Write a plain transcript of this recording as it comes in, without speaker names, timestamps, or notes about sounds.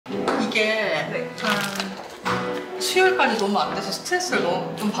이게 네. 한 수요일까지 너무 안 돼서 스트레스를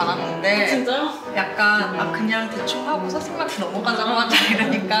너무 좀 받았는데 진짜요? 약간 그냥 대충 하고 선생님한테 넘어가자고 하자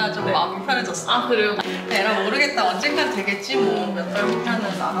이러니까 좀 네. 마음이 편해졌어. 아 그래요? 에라 모르겠다. 언젠간 되겠지 뭐. 몇 달 후면은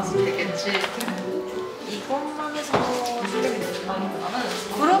알아서 되겠지. 이것만 해서 실력이 됐다기보다는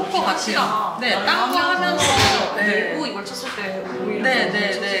그런 거 같아요. 네, 딴 거 하면서 내고 이걸 쳤을 때 오히려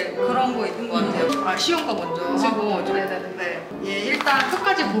네네네 그런 거 있는 것 같아요. 아 쉬운 거 먼저 하고 좀 네네네. 예, 일단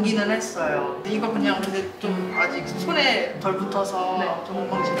끝까지 보기는 했어요. 이거 그냥 근데 좀 아직 손에 덜 붙어서 네. 좀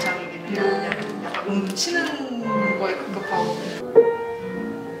엉망진창이긴 해요. 그냥 약간 치는 거에 급급하고.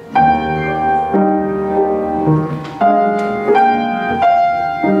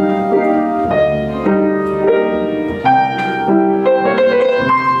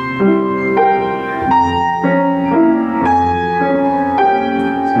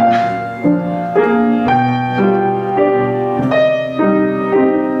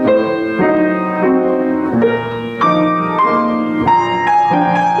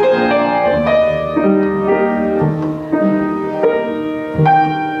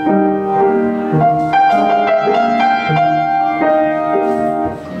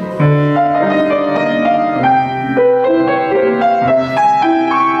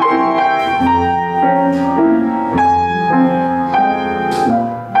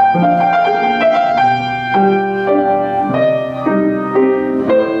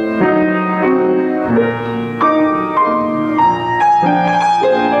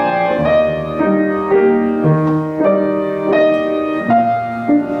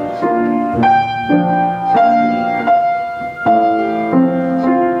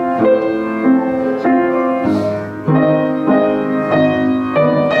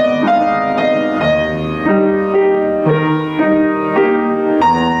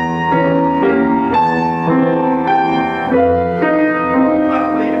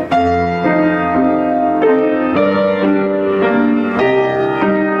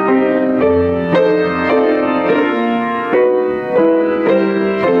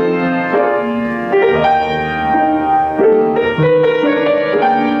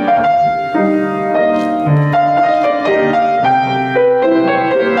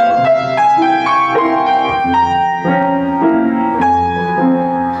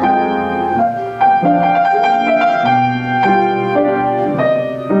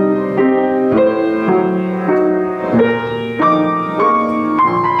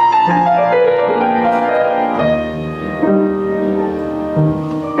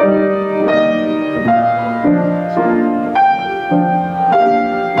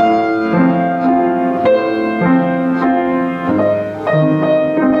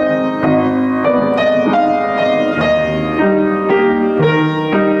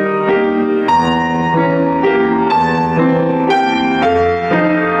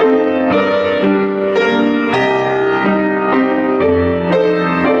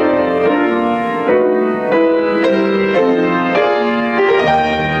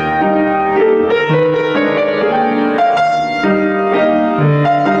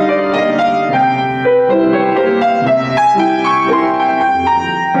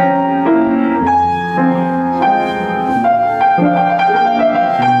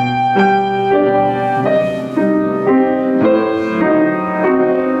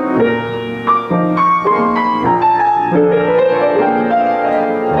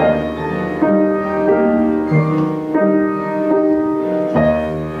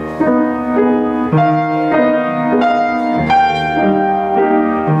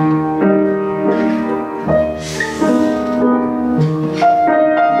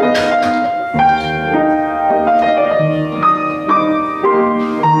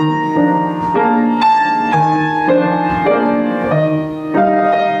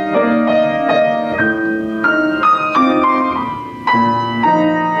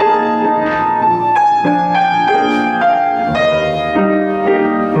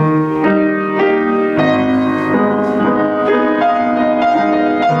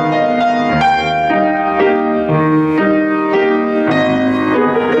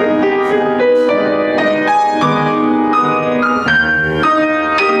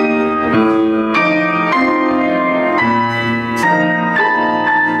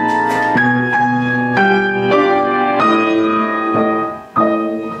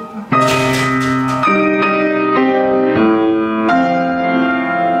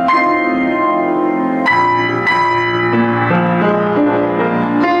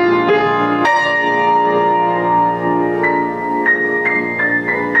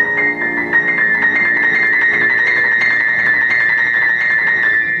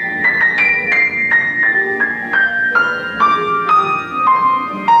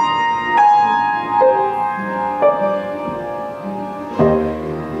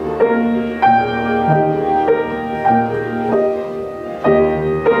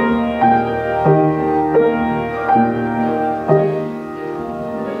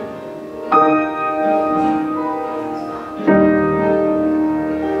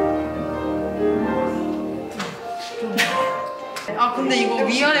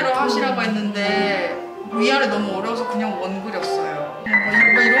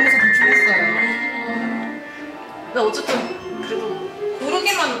 어쨌든 그래도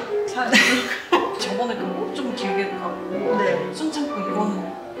고르기만 잘 저번에 그거 좀 길게 가고 네. 숨 참고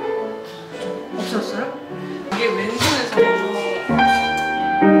이거는 없었어요? 이게 왼손에서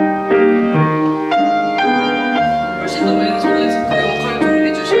훨씬 더 왼손에서 그 역할을 좀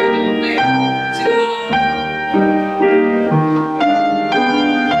해주셔야 되는데 지금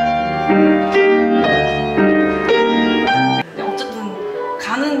어쨌든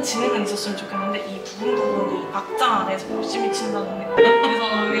가는 진행은 있었으면 좋겠는데 이 부분이 박자 안에서 열심히 친다는 느낌. 그래서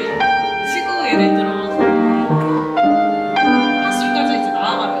치고 예를 들어서 파술까지 이제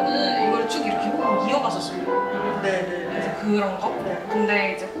나아가면은 이걸 쭉 이렇게 호흡을 이어갔었어요. 네네. 그래서 그런 거. 네.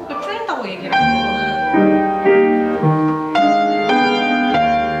 근데 이제 호흡이 풀린다고 얘기를 하는 거는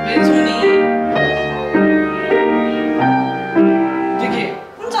왼손이 되게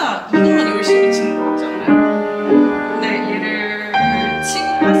혼자 이것만 열심히 치는 거 같잖아요. 근데 얘를 치고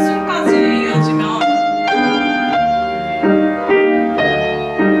파술까지 이어지면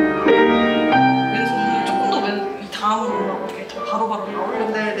왼손은 조금 더 이 다음으로 이렇게 더 바로바로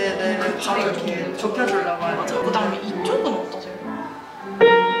나오려고. 네네네. 그 바로 이렇게 좁혀주려고 하는. 맞아. 그 다음에 이쪽은 어떠세요?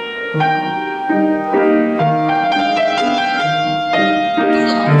 좀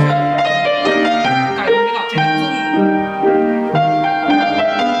더 나오셔야 돼요. 그러니까 여기가 되게 좀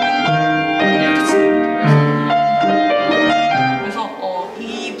이렇게 치는. 그래서 이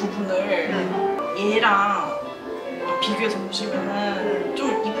부분을 얘랑 비교해서 보시면은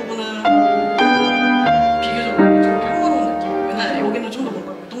좀 이 부분은 비교적으로 좀 평화로운 느낌이면 여기는 좀 더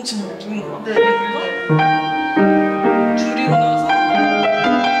뭔가 요동치는 느낌인 것 같아요. 네. 그래서 줄이고 나서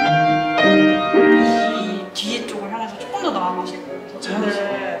이 뒤에 쪽을 향해서 조금 더 나아가시고 더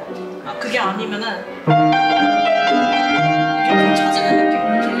자연스럽게. 네. 아, 그게 아니면은 이렇게 좀 처지는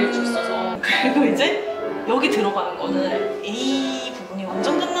느낌이 들릴 수 있어서. 그리고 이제 여기 들어가는 거는 A 부분이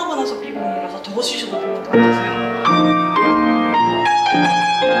완전 끝나고 나서 B 부분이라서 더 쉬셔도 되는 것 같으세요?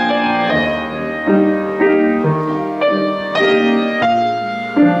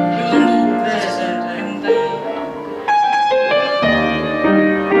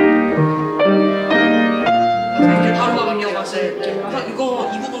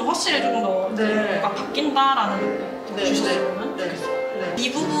 이 부분은 확실히 조금 더 뭔가 바뀐다라는 네. 주셨으면 네. 좋겠어요. 네.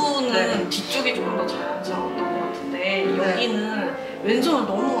 이 부분은 네. 뒤쪽이 조금 더 자연스러웠던 것 같은데 여기는 왼손은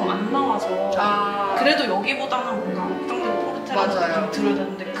너무 안 나와서 그래도 여기보다는 뭔가 확장되고 포르테라는 맞아요. 느낌이 들어야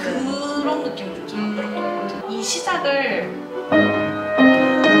되는데 그런 느낌이 좀 잘 안 들었던 것 같아요. 이 시작을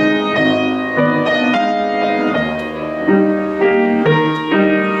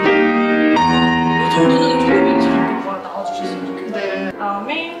이 정도는 조금 연습을 나와주셨으면 좋겠어요. 네.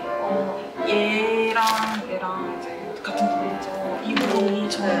 그다음에 얘랑 이제 같은 부분이죠. 이 부분이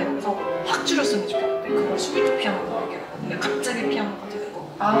저는 여기서 확 줄였으면 좋겠는데 그걸 스위트 피아노라고 얘기를 하거든요. 갑자기 피아노가 되는 거.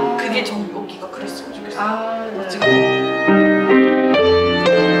 그게 저는 여기가 그랬으면 좋겠어요. 네. 지금 이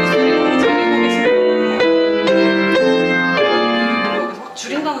소리 너무 잘 내고 계시는데 여기서 확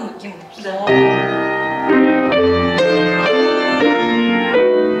줄인다는 느낌은 없어.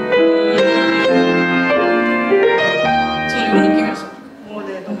 저는 이 느낌이었어요.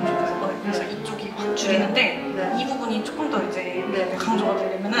 네, 너무 좋아요. 그래서 이쪽이 확 줄이는데 네. 이 부분이 조금 더 이제 네. 강조가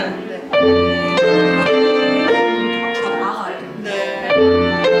되려면은 네. 이렇게 앞으로 나아가야 돼요. 네.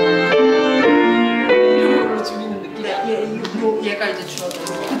 이런 걸로 줄이는 느낌. 네. 얘가 이제 줄어들고.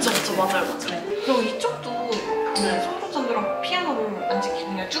 그쵸, 맞아요. 그리고 이쪽도 손톱선들랑 피아노를 안 지키고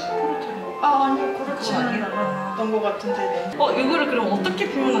그냥 쭉 포르테로. 아니요, 그렇지 그건 아니에요. 않았던 것 같은데. 이거를 그럼 어떻게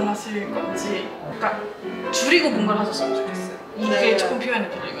표현을 하실 건지. 그러니까 줄이고 뭔가를 하셨으면 좋겠어요. 이게 네. 조금 표현이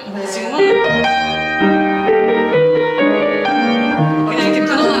되려면. 네. 지금은 그냥 이렇게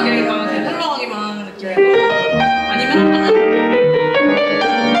편안하게 흘러가기만 하는 느낌이고 아니면 하나는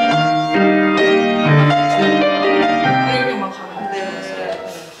이렇게만 가는 느낌이었어요.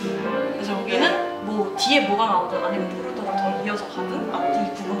 그래서 여기는 뭐 뒤에 뭐가 나오든 아니면 포르테가 더 이어서 가든 앞뒤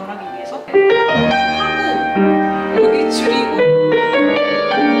구분을 하기 위해서 하고 여기 줄이고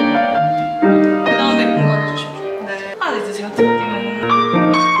그 다음에 공간을 주시면 좋아요. 네. 이제 제가 듣기는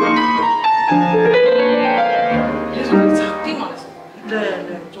계속 작기만 했어요.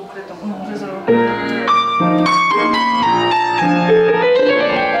 네, 좀 그랬던 것 같아요. 그래서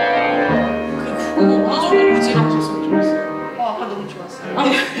그 국어 어느 정도 유지를 하셨으면 좋겠어요. 아까 너무 좋았어요.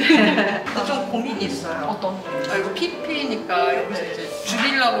 좀 고민이 있어요. 어떤? 이거 PP니까 여기서 이제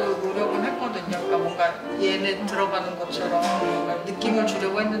줄이려고 노력은 했거든요. 그러니까 뭔가 얘네 들어가는 것처럼 뭔가 느낌을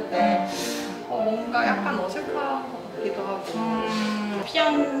주려고 했는데 뭔가 약간 어색한 것 같기도 하고.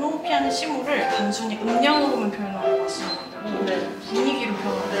 피아니시모를 단순히 음량으로만 표현하는 것이 아니고 네. 분위기로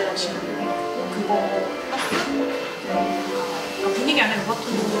표현하는 네. 것이 그거 플러스 분위기 여기 안에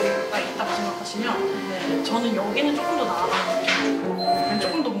루바토가 있다고 생각하시면 네. 저는 여기는 조금 더 나아가는 느낌이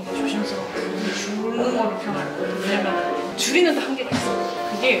조금 더 뭔가 조심스럽게 주는 거를 표현할 거예요. 왜냐면 줄이는 데 한계가 있어요.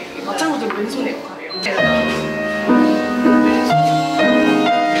 그게 마찬가지로 왼손의 역할이에요. 들어보시면 계속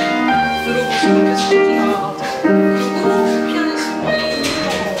쭉쭉 나아가죠. 그리고 피아니스트가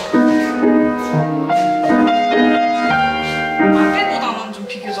앞에보다는 좀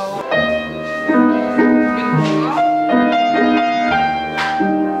비교적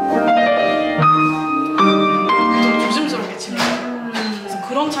조심스럽게 치는 거예요. 그래서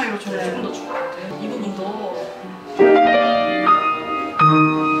그런 차이로 저는 조금 더 좋아요. 이 부분도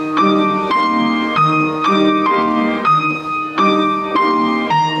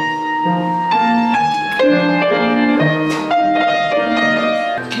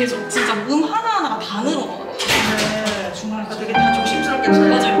계속 진짜 하나하나가 다 늘어나는 것 같아요. 네. 중간에서 되게 다 조심스럽게 쳐요.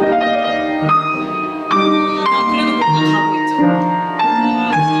 맞아요. 그래도 뭔가 가고 있죠.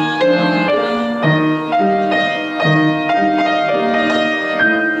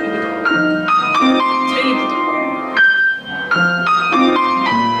 제일 부드러워.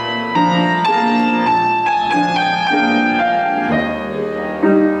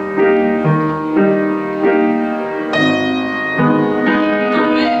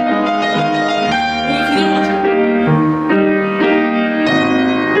 그다음에 여기 그냥 맞아요.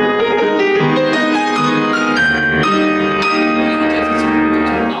 여기부터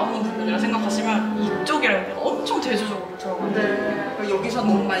지금 나오는 부분이라 생각하시면 이쪽이랑 여기가 엄청 대조적으로 들어가는데 네. 여기서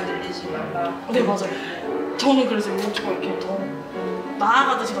너무 많이 늘리지 말라. 네 맞아요. 저는 그래서 이쪽으로 이렇게 더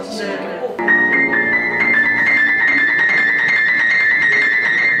나아가듯이 가주시면 네. 좋겠고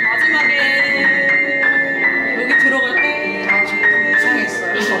마지막에 여기 들어갈 때 아, 저 그거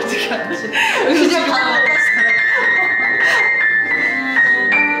이상했어요. 어떻게 하지? 그냥 바꿨어요.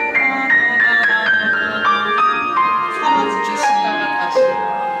 사라지게 쓰다가 다시.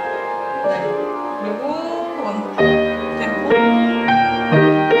 네. 그리고 원 템포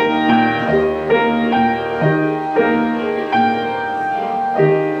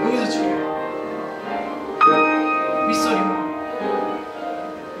여기서 줄여요. 윗소리만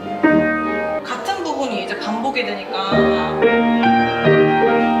같은 부분이 이제 반복이 되니까 그게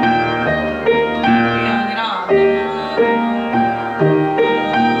아니라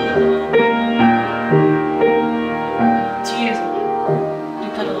뒤에서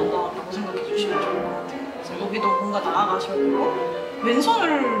리타를 넣는다고 생각해 주시면 좋을 것 같아요. 그래서 여기도 뭔가 나아가셔야 되고 왼손을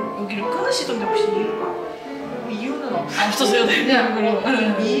여기를 끊으시던데 혹시 이유가 이유는 없어요. 없어서요?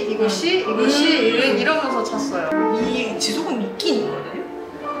 그냥 이거 C, 이거 C 이러면서 쳤어요. 이 지속은 있긴 있거든요.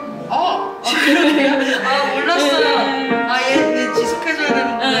 그러네요. 아, 몰랐어요. 네. 아, 얘 지속해줘야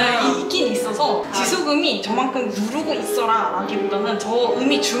되는구나. 있긴 있어서 지속음이 저만큼 누르고 있어라 라기보다는 저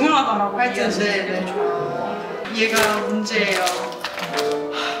음이 중요하다라고 하여튼, 이해하시는 네, 게 네. 더 좋을 것 같아요. 얘가 문제예요.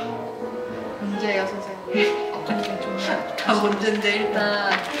 문제예요, 선생님. 어떤 게 좀 다 문제인데,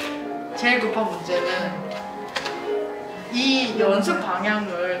 일단 제일 급한 문제는 이 연습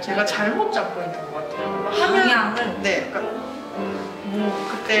방향을 제가 잘못 잡고 있는 것 같아요. 방향을? 네, 그러니까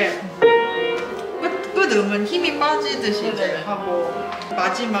그때 끝 음은 힘이 빠지듯이 이제 하고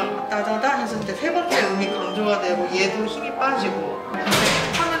마지막 따다다 했을 때 세 번째 음이 강조가 되고 얘도 힘이 빠지고 근데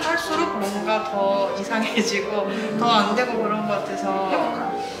하면 할수록 뭔가 더 이상해지고 더 안 되고 그런 것 같아서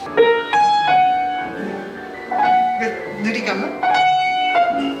느리게 하면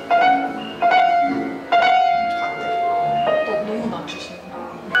너무 낮추신다.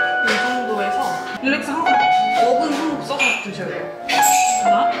 이 정도에서 릴렉스 항상 업은 한국 써서 드셔야 돼요.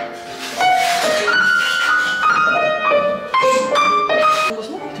 하나 이거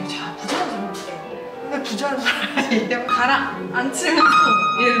손목이 되게 잘 부자연스러운데 근데 부자연스러워요. 가라앉히면서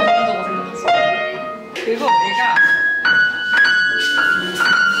얘를 누른다고 생각하세요. 그리고 얘가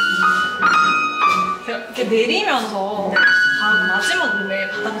제가 이렇게 내리면서 마지막 음에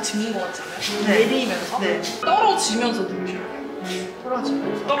바닥을 짚는 것 같지 않아요? 네. 내리면서 네. 떨어지면서 누르셔야 돼요.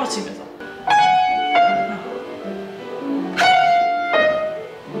 떨어지면서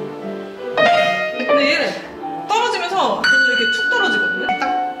근데 얘는 떨어지면서 이렇게 툭 떨어지거든요.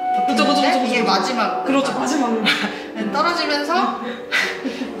 그쵸. 이게 마지막 그렇죠, 마지막으로. 떨어지면서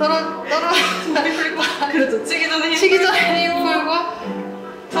힘 풀고 그렇죠, 치기 전에 치기 전에 힘 풀고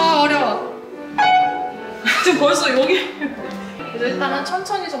어려워. 지금 벌써 여기 그래서 일단은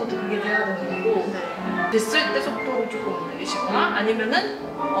천천히서부터 그게 돼야 되는 거고 됐을 때 속도를 조금 내리시거나 아니면은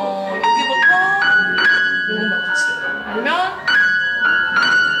여기부터 요것만 붙이든가 아니면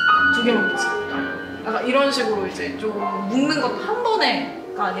두 개만 붙이든가 약간 이런 식으로 이제 조금 묶는 것도 한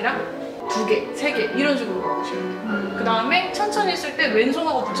번에가 아니라 두 개, 세 개 이런 식으로 가보시면 돼요. 그 다음에 천천히 쓸 때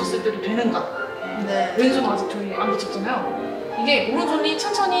왼손하고 붙였을 때도 되는가? 네. 왼손 아직 저희 안 붙였잖아요. 이게 오른손이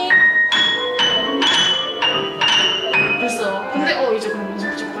천천히 됐어요. 근데 이제 그럼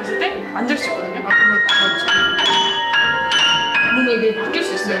왼손 잡고 했을 때 안 될 수 있거든요. 그렇죠. 뭔가 이게 바뀔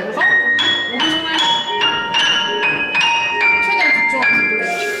수 있어요. 그래서 오른손을 최대한 집중하면서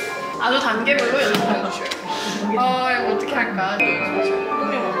노려주셔요. 아주 단계별로 연습해주셔요. 이거 어떻게 할까?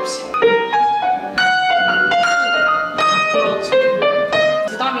 꾸밈 없이. 그렇지.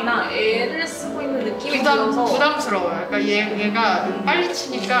 부담이나 애를 쓰고 있는 느낌이 들어서 부담스러워요. 그러니까 얘가 빨리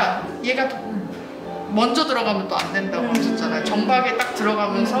치니까 얘가 먼저 들어가면 또 안 된다고 하셨잖아요. 정박에 딱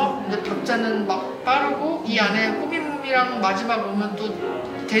들어가면서 이제 박자는 막 빠르고 이 안에 호비무비랑 마지막 오면 또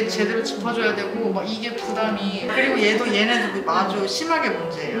제대로 짚어줘야 되고 막 이게 부담이. 그리고 얘네도 아주 심하게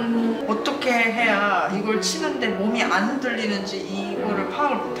문제예요. 어떻게 해야 이걸 치는데 몸이 안 흔들리는지 이거를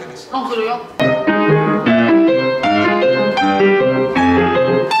파악을 못 하겠어요. 그래요?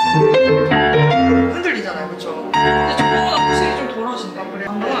 흔들리잖아요, 그렇죠? 근데 저거보다 확실히 좀 덜어진다. 그래.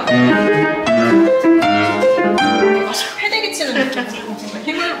 패대기 치는 느낌으로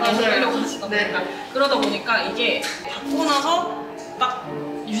힘을 받으려고 하시다 보니까 그러다 보니까 이게 받고 나서 딱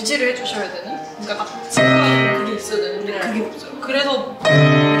유지를 해주셔야 되는, 그러니까 딱 지금 그게 있어야 되는데 그게 없어요. 그래서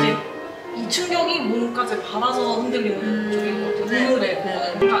이게 이 충격이 몸까지 받아서 흔들리는 쪽인 것 같아요. 몸을 내고.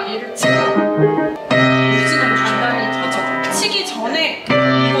 그러니까 얘를 치고 유지는 간단히 그렇죠. 치기 전에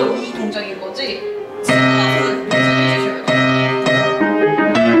이 동작인 거지 치고 나서는 유지해 주셔야 돼요.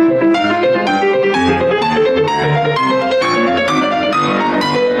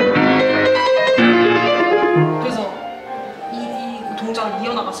 동작을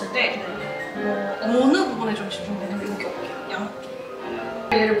이어나갔을 때 어느 부분에 좀 집중되는 게 여기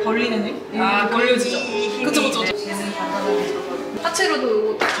어깨, 얘를 벌리는 힘? 벌려지죠? 그쵸. 얘는 간단하게 잡아주고 하체로도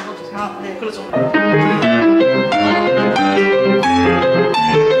이거 딱 잡아주세요. 네. 그렇죠.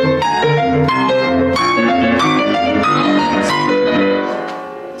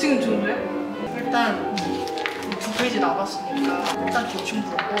 지금 좋은데요? 일단 2페이지 남았으니까 일단 대충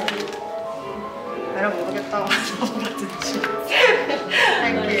부르고 내가 모르겠다고 하든지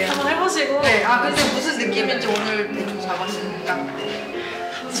할게요. 한번 해보시고. 네, 근데 무슨 느낌인지 오늘 대충 잡았으니까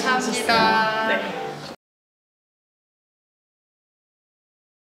감사합니다. 네.